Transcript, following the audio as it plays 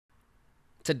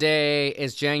Today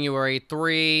is January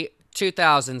 3,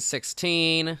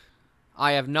 2016.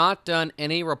 I have not done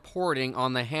any reporting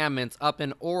on the Hammonds up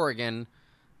in Oregon,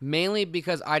 mainly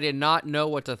because I did not know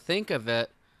what to think of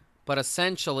it, but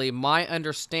essentially my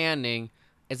understanding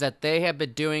is that they have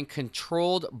been doing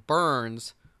controlled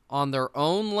burns on their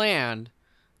own land,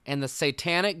 and the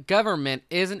satanic government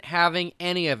isn't having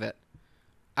any of it.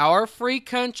 Our free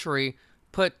country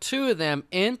put two of them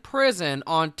in prison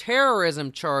on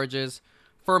terrorism charges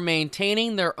for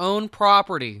maintaining their own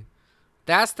property.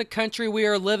 That's the country we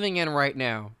are living in right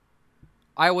now.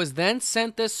 I was then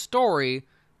sent this story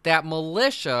that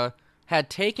Militia had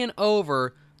taken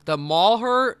over the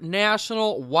Malheur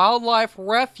National Wildlife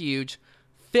Refuge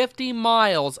 50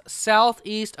 miles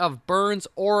southeast of Burns,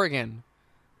 Oregon.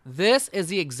 This is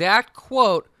the exact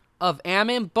quote of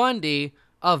Ammon Bundy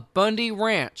of Bundy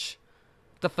Ranch.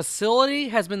 The facility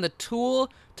has been the tool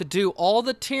to do all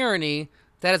the tyranny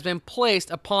that has been placed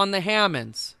upon the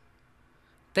Hammonds.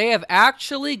 They have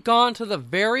actually gone to the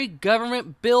very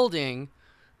government building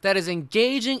that is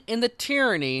engaging in the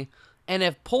tyranny and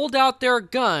have pulled out their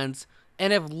guns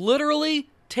and have literally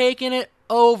taken it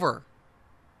over.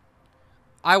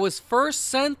 I was first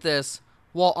sent this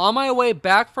while on my way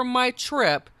back from my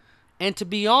trip, and to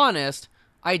be honest,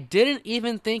 I didn't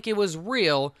even think it was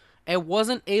real and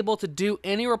wasn't able to do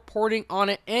any reporting on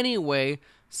it anyway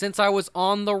since I was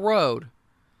on the road.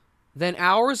 Then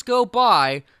hours go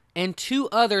by and two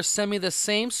others send me the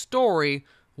same story,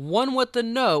 one with the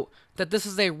note that this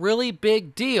is a really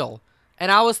big deal.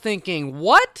 And I was thinking,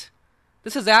 what?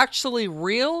 This is actually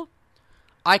real?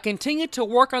 I continue to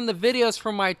work on the videos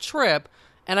from my trip,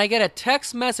 and I get a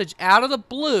text message out of the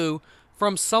blue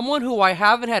from someone who I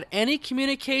haven't had any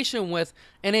communication with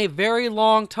in a very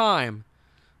long time.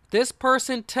 This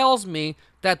person tells me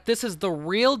that this is the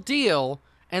real deal,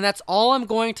 and that's all I'm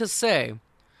going to say.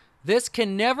 This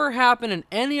can never happen in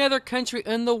any other country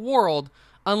in the world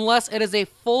unless it is a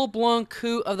full-blown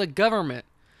coup of the government.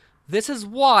 This is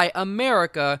why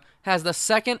America has the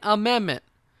Second Amendment.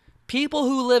 People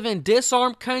who live in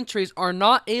disarmed countries are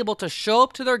not able to show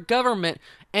up to their government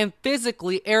and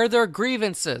physically air their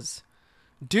grievances.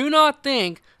 Do not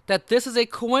think that this is a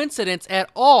coincidence at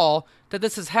all that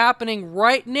this is happening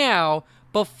right now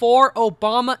before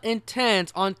Obama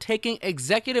intends on taking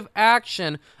executive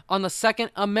action on the Second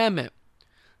Amendment.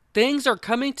 Things are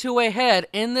coming to a head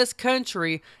in this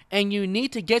country, and you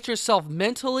need to get yourself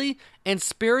mentally and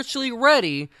spiritually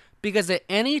ready, because at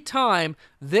any time,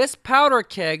 this powder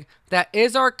keg that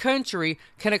is our country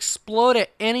can explode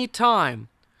at any time.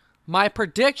 My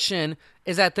prediction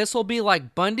is that this will be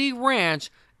like Bundy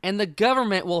Ranch, and the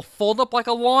government will fold up like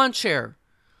a lawn chair.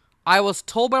 I was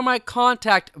told by my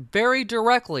contact very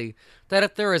directly that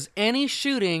if there is any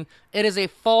shooting, it is a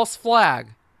false flag.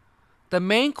 The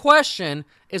main question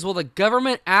is, will the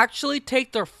government actually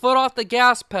take their foot off the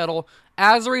gas pedal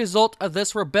as a result of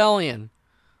this rebellion?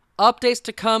 Updates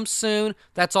to come soon.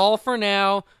 That's all for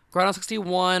now. Ground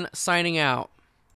 61 signing out.